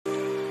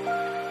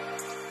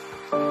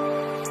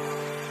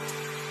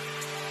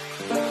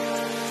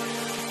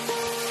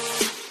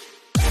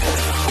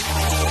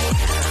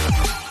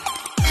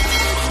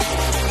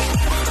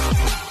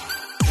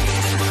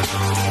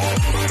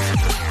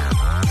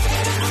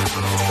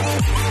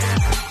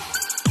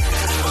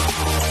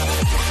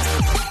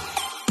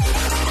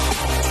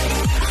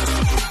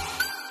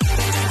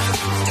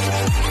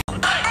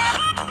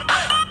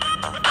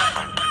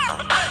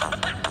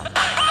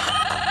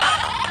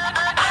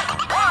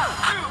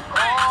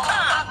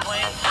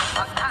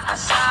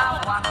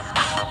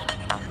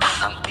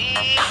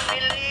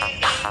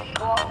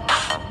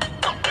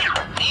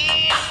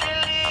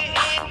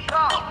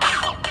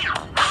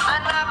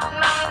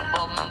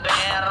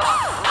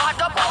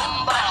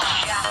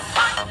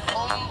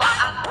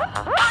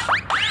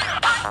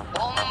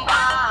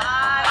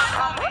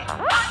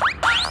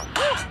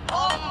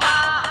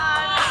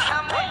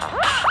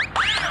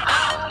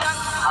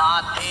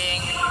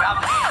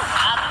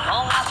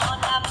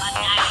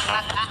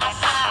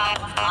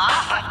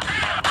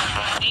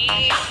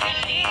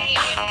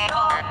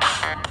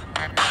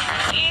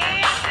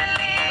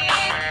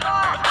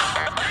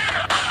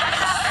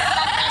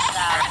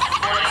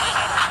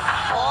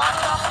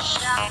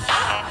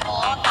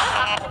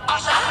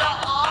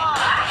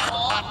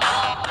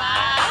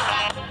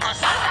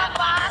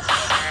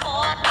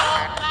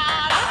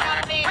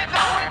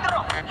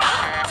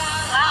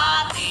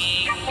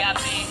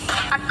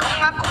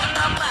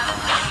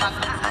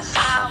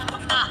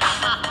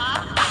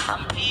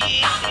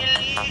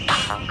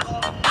Pipiliin ko,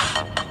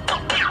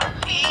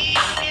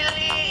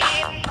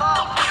 pipiliin ko,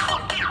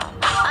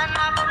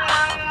 anak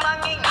ng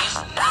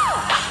mangingisda.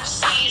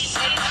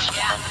 Sisid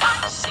siya,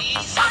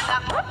 sisid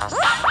ako,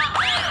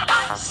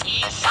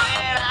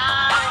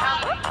 sisiraan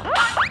kami,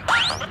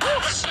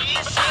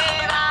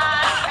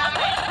 sisiraan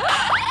kami,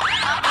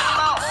 at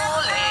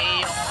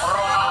mahuli yung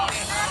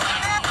rumpi.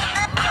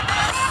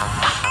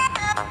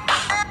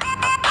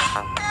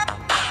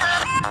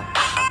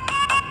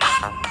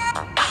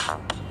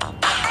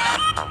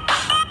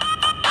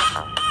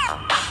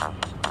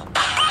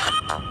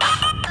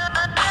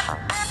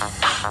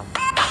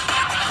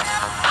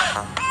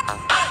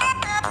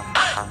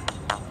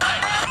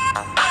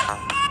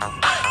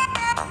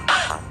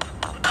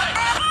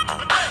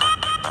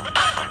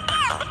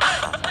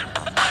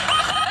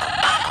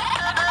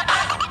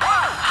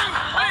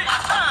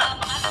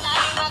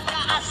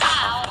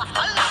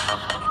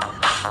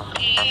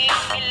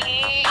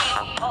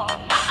 Pipiliin ko,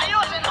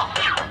 ayusin mo,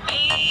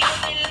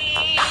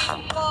 pipiliin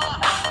ko,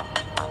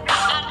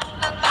 at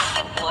ng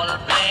basketball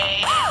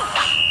player.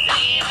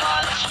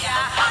 Dribble siya,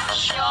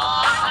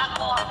 shot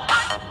ako,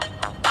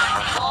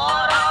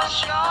 puro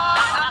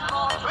shot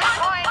ako,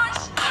 3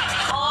 points,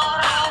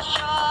 puro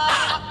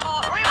shot ako,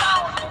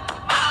 rebound,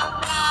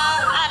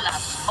 hanggang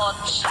alas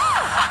 8.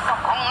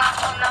 Kung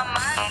ako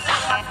naman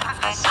ay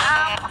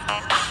magkakasama,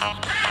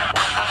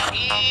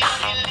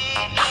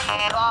 pipiliin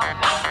ko,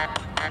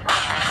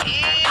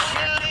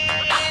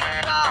 pipiliin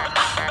ko,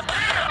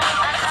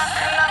 anak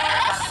ng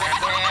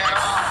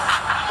barbero.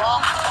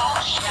 Bok-bok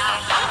siya,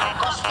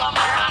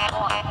 customer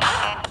ako,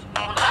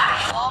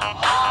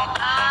 bok-bok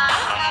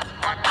agad,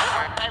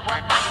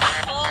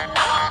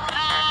 bok-bok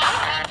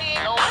agad,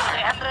 low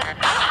 300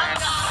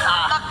 hanggang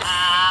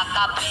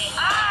nakakape.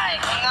 Ay,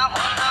 kung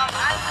ako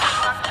naman ay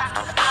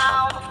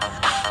magkakasama,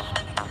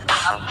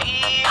 ang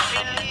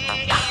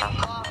pipiliin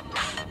ko,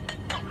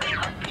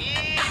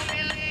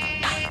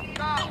 pipiliin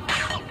ko,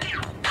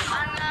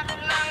 anak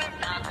ng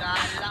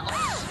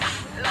Tagalaos.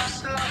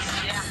 Los-los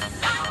siya,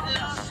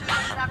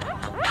 los-los ako,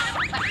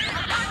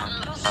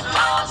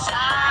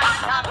 los-losan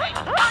kami,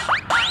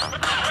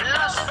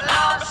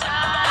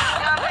 los-losan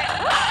kami,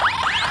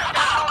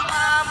 hanggang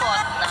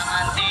umabot ng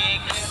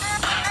antique.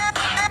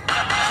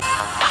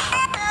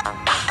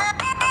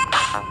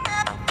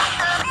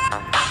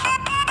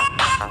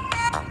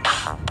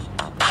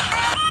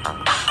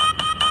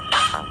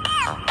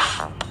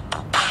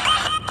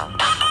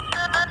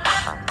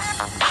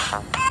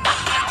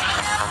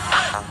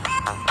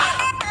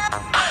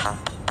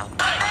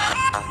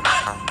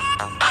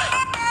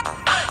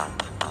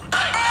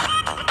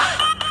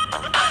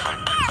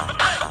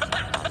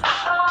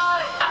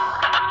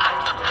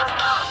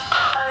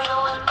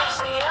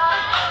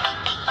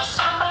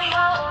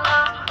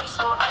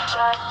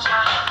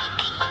 Chacha,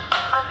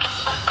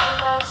 magiging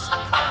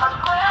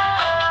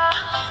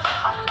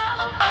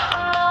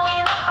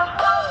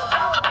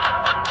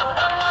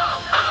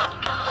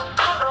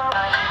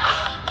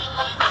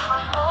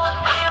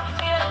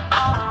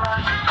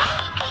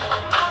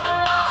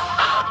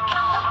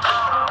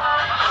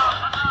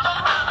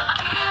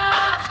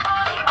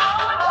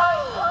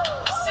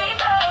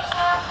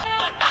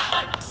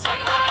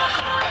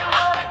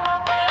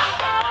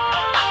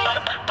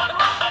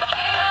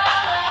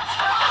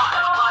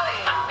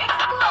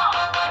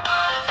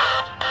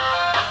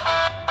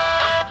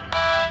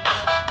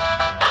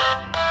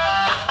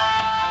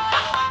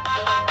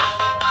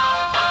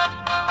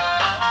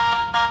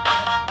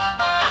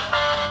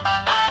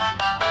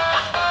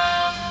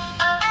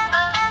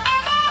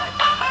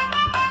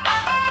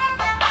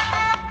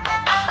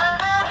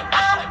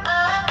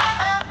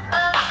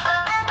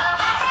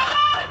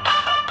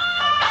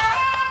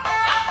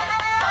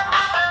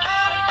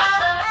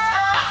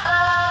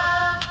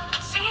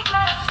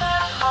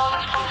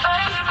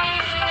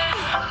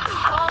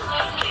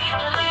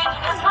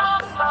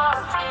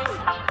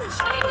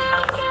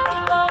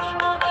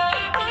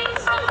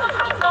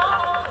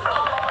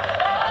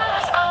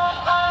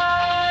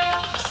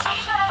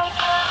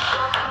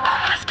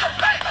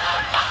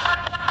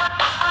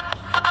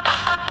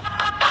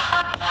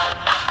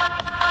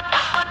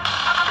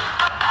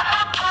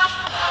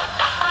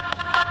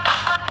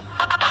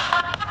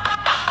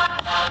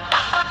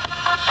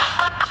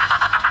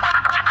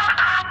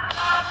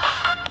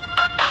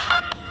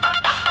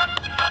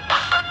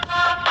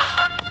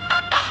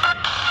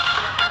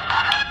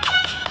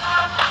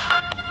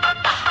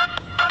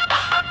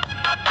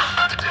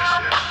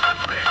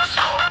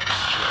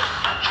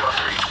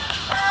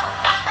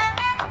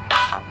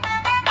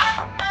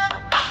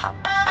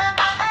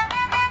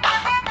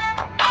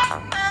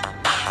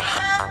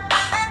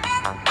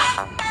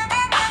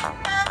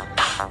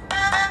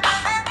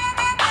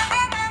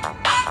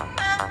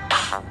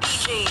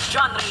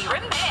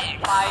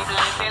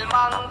Little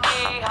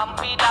monkey,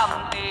 Humpty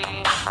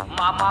Dumpty,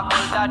 Mama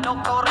called the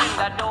doctor and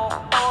the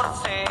doctor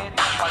said,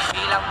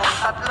 pagbilang kong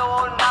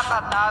 3,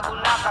 nakatago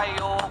na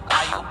kayo.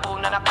 Kayo po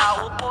na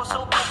nakaupo,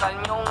 subukan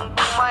nyong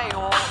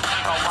tumayo.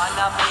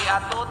 Kawana be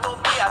at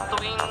tutubi at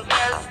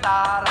twinkle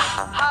star.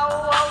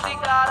 How di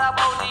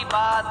Carabao di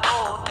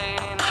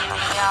batutin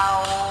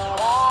yaw.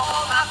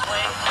 Kung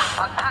ako'y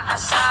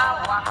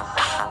mag-aasawa,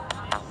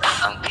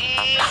 ang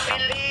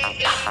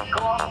pipiliin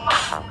ko,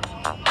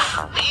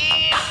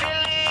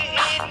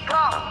 pipiliin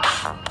ko,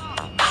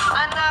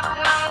 anak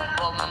ng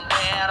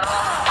bombero.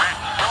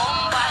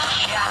 Bomba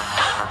siya,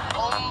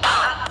 bomba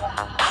ako,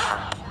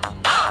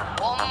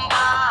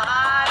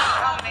 bombahan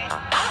kami,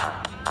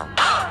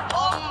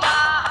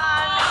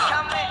 bombahan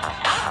kami,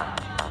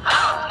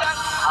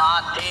 hanggang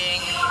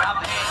ating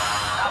gabi.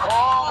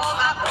 Kung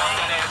ako'y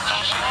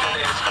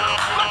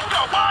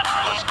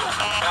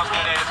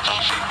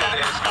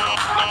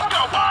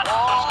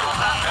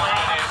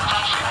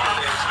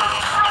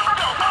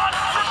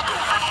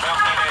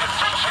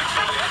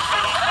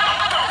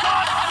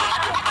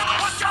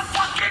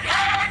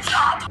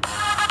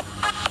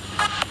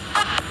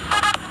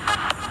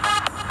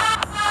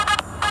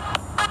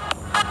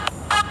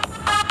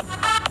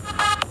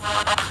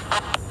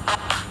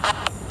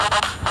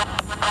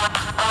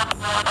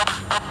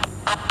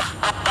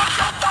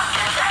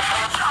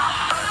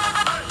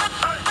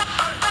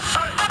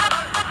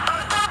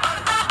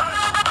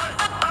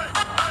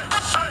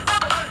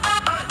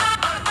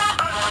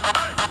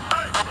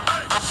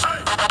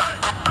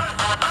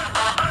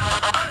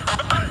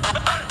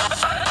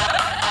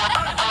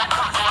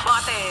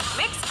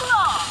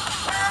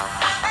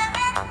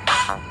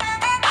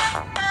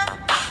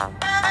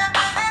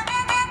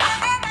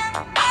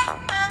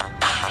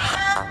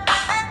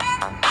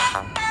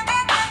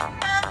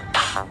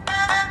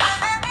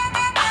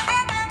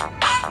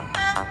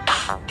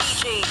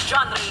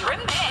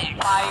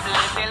Five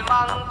little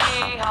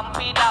monkey,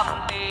 Humpty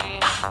Dumpty,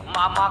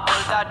 Mama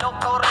called the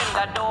doctor and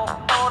the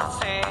doctor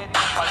said,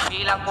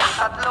 pagbilang kong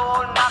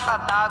tatlo,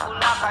 nakatago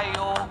na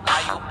kayo.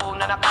 Kayo po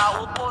na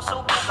nakaupo,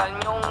 subukan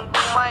nyong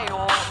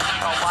tumayo.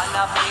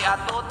 Kawanabe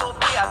at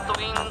tutupi at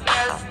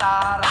twinkle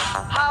star,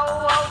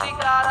 how di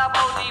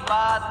karabaw di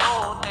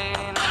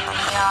batutin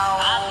yaw.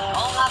 At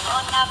kung ako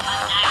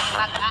naman ay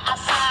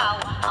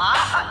mag-aasawa,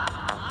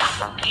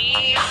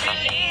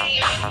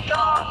 Pipiliin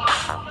ko,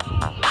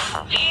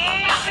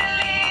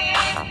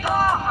 pipiliin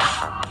ko,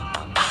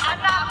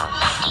 anak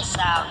ng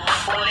isang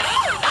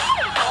pulis.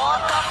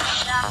 Botok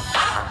siya,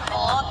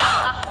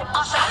 botok ako,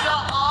 o sa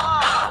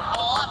loob,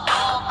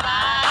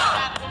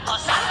 botokan o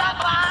sa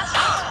labas,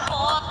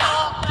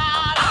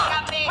 botokan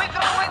kami.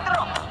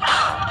 withdraw,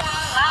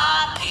 Hanggang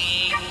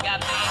ating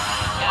gabi.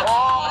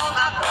 kung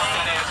ako'y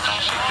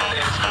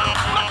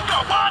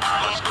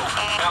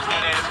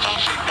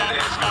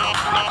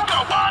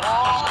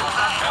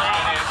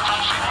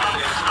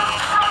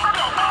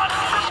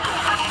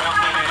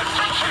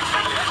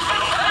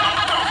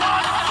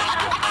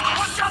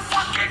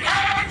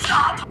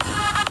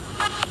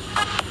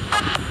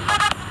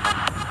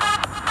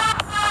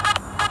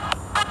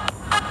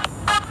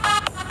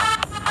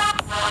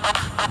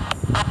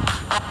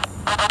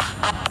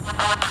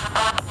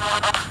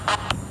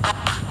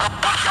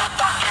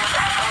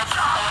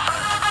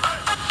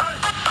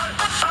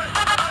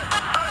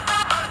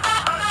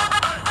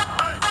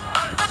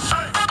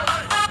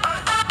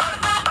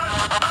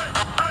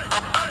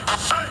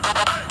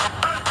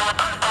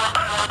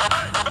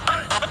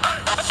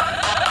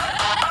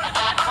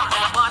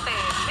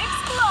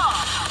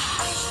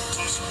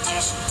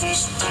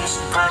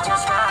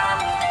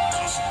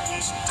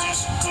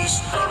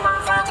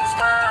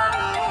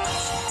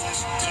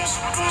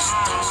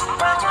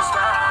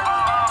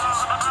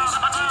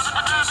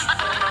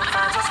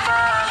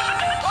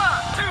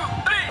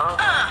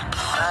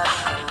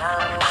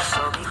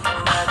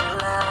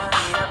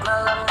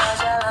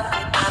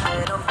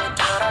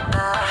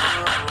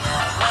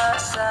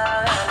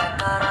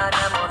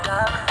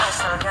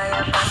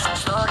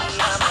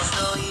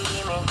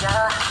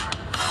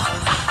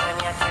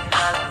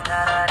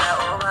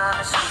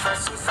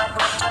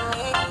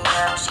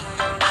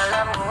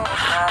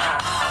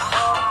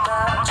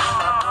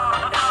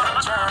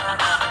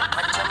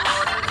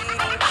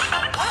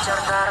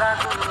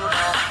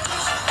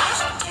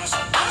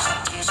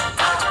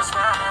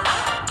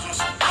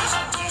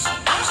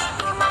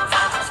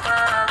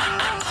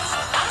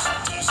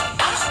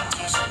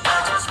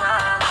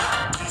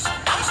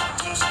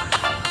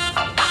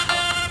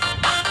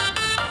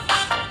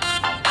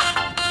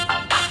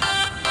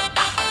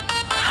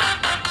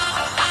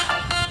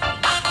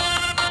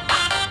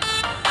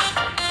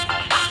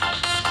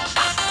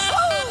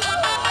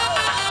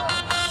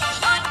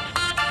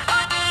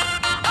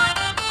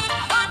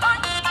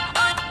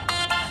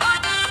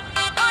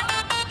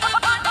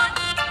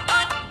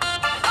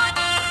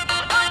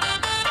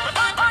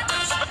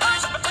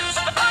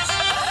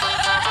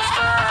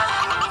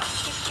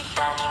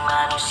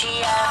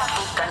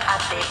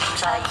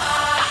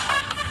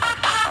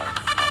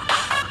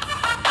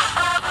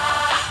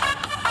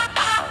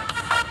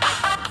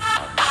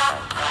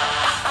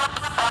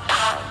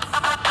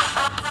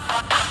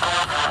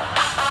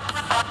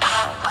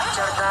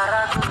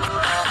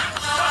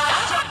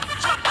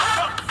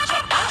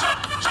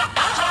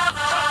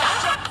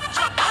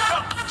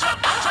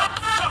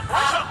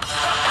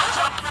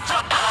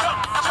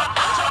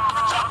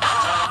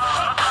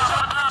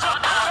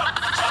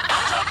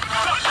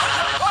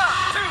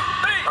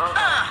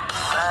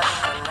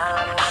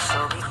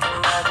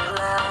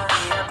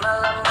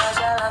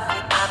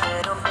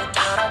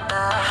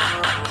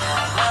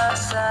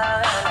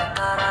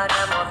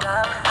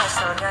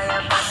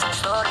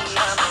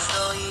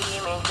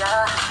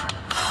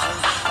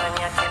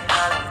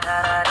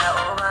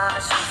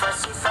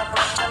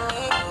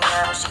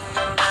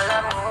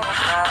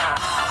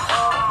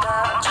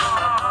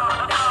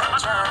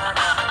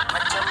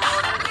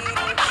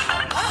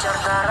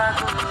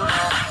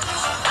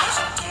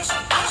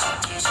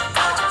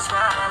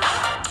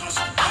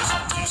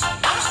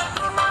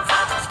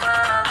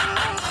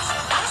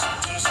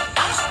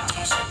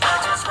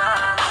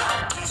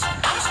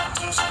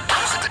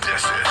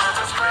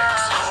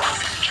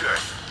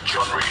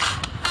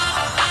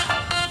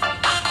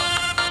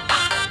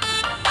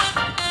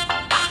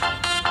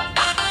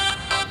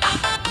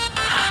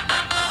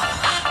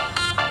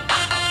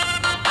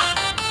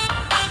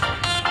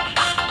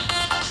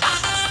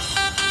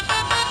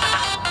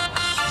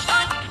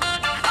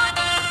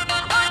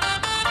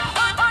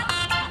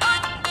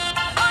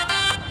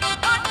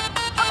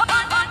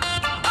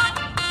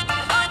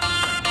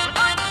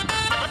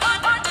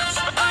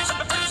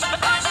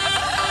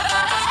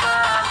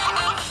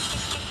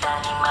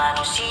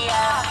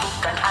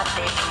Bukan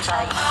ate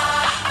saya.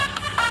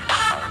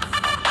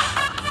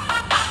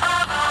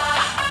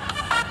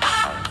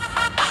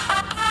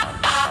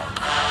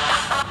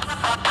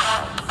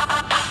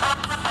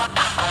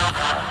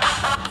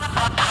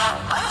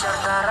 Pacar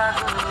tak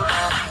ragu.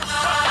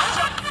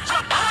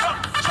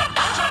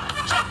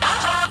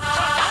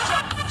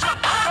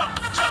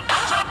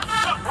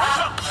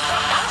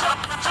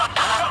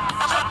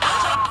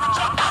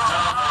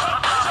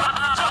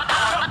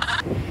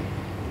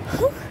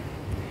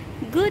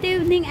 Good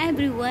evening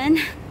everyone.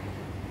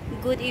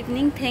 Good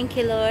evening. Thank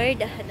you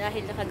Lord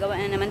dahil nakagawa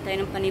na naman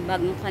tayo ng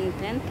panibagong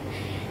content.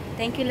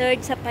 Thank you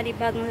Lord sa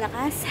panibagong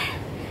lakas.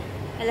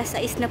 Alas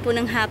 6 na po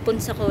ng hapon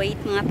sa Kuwait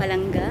mga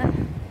palangga.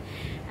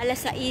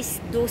 Alas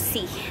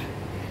 6:12.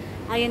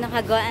 Ayun,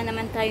 nakagawa na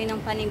naman tayo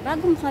ng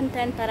panibagong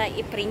content para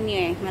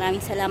i-premiere.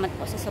 Maraming salamat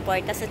po sa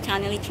suporta sa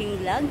channel ni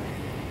Ching Vlog.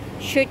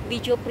 Short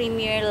video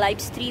premiere,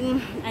 live stream.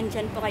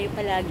 Andyan po kayo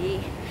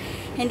palagi.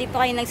 Hindi po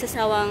kayo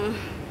nagsasawang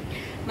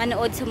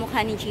manood sa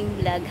mukha ni Ching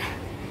Vlog.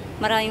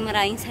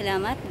 Maraming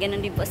salamat.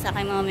 Ganon din po sa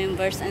aking mga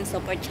members and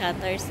support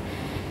chatters.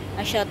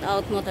 A shout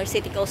out Motor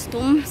City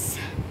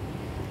Costumes,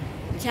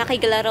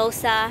 Jackie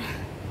Galarosa,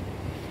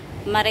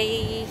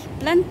 Maray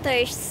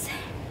Planters,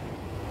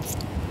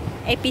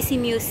 APC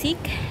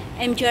Music,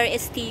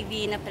 MJRS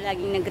TV na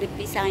palaging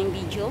nag-replay sa aking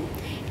video,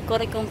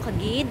 Korikong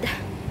Kagid,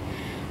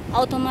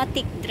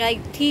 Automatic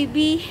Drive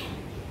TV,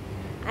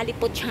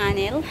 Alipo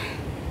Channel,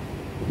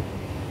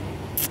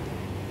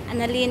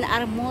 Annalyn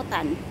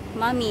Armotan,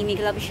 Mami, may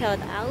love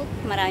shout out.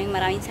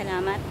 Maraming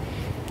salamat.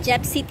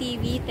 Jepsi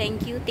TV,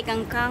 thank you.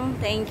 Tikangkang,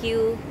 thank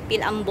you.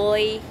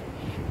 Pilamboy,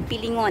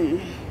 Pilingon,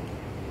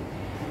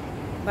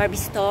 Barbie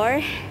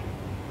Store,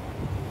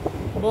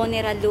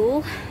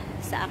 Boneralu,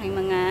 sa aking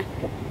mga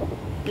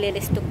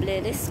playlist to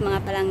playlist, mga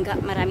palangga,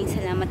 maraming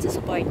salamat sa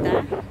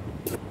suporta.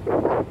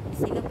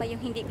 Sino pa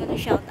yung hindi ko na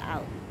shout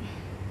out?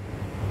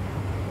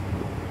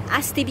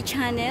 As TV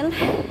Channel,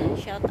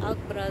 shout out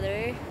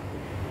brother.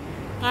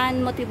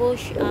 Pawan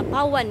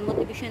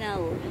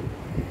Motivational,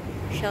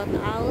 shout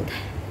out.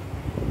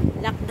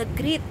 Lock the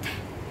Grit,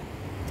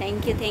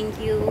 thank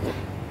you.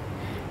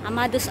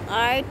 Amados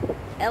Art,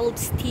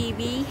 Elves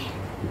TV,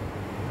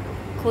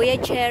 Kuya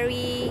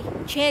Cherry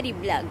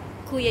Vlog,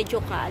 Kuya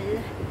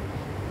Jokal,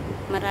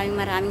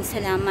 maraming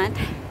salamat.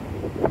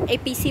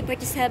 APC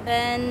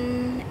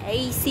 47,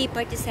 AC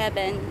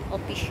 47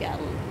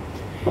 official,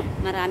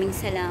 maraming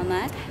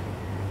salamat.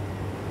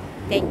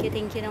 Thank you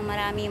ng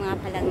marami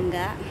mga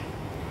palangga.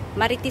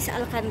 Marites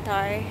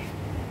Alcantar,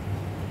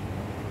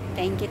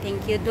 thank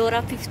you. Dora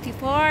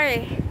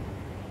 54,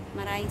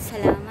 maraming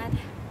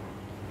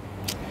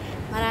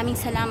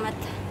salamat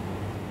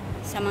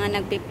sa mga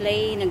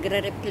nagpe-play,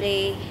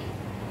 nagre-replay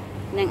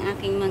ng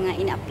aking mga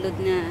in-upload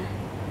na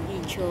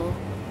video.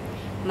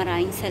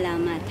 Maraming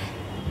salamat.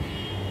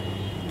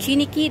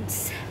 Genie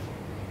Kids,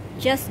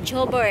 Just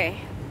Jobber,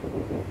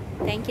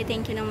 thank you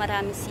ng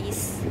marami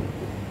sis.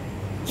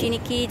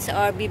 Genie Kids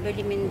or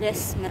Beverly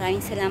Mendez,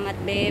 maraming salamat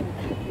babe.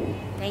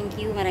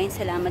 Thank you, maraming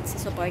salamat sa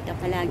suporta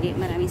palagi.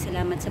 Maraming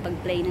salamat sa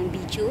pag-play ng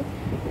video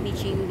ni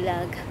Ching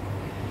Vlog.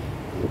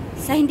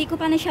 Sa hindi ko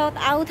pa na shout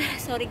out,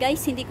 sorry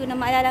guys, hindi ko na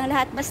maalala ang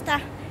lahat.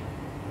 Basta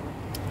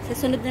sa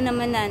sunod na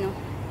naman na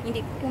hindi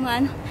ko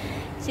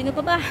sino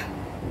pa ba?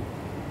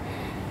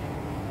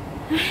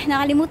 Ay,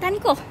 nakalimutan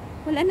ko.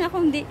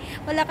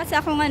 Wala kasi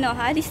akong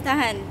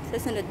listahan. Sa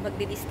sunod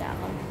maglilista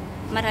ako.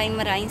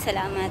 Maraming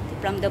salamat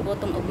from the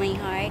bottom of my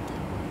heart.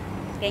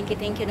 Thank you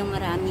ng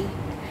marami.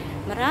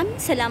 Maraming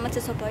salamat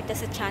sa suporta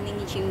sa channel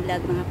ni Ching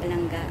Vlog mga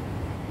palangga.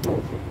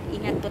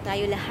 Ingat po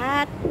tayo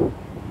lahat.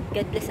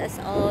 God bless us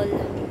all.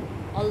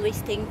 Always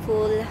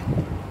thankful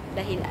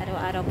dahil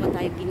araw-araw po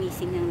tayo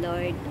ginising ng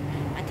Lord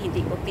at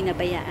hindi po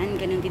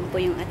pinabayaan. Ganun din po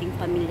yung ating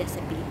pamilya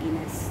sa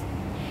Pilipinas.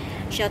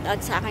 Shout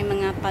out sa aking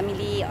mga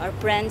family or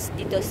friends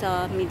dito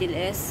sa Middle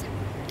East.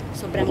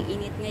 Sobrang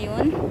init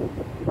ngayon.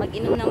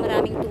 Mag-inom ng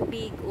maraming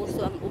tubig.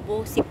 Uso ang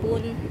ubo,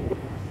 sipon.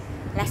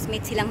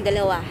 Classmate silang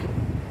dalawa.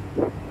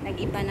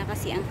 Nag-iba na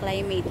kasi ang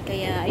climate.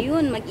 Kaya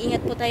ayun,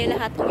 mag-ingat po tayo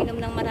lahat.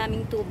 Uminom ng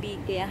maraming tubig.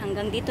 Kaya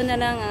hanggang dito na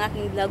lang ang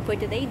aking vlog for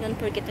today. Don't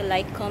forget to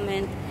like,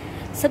 comment,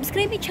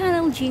 subscribe my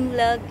channel, Ching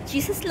Vlog.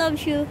 Jesus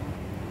loves you.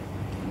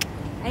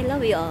 I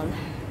love you all.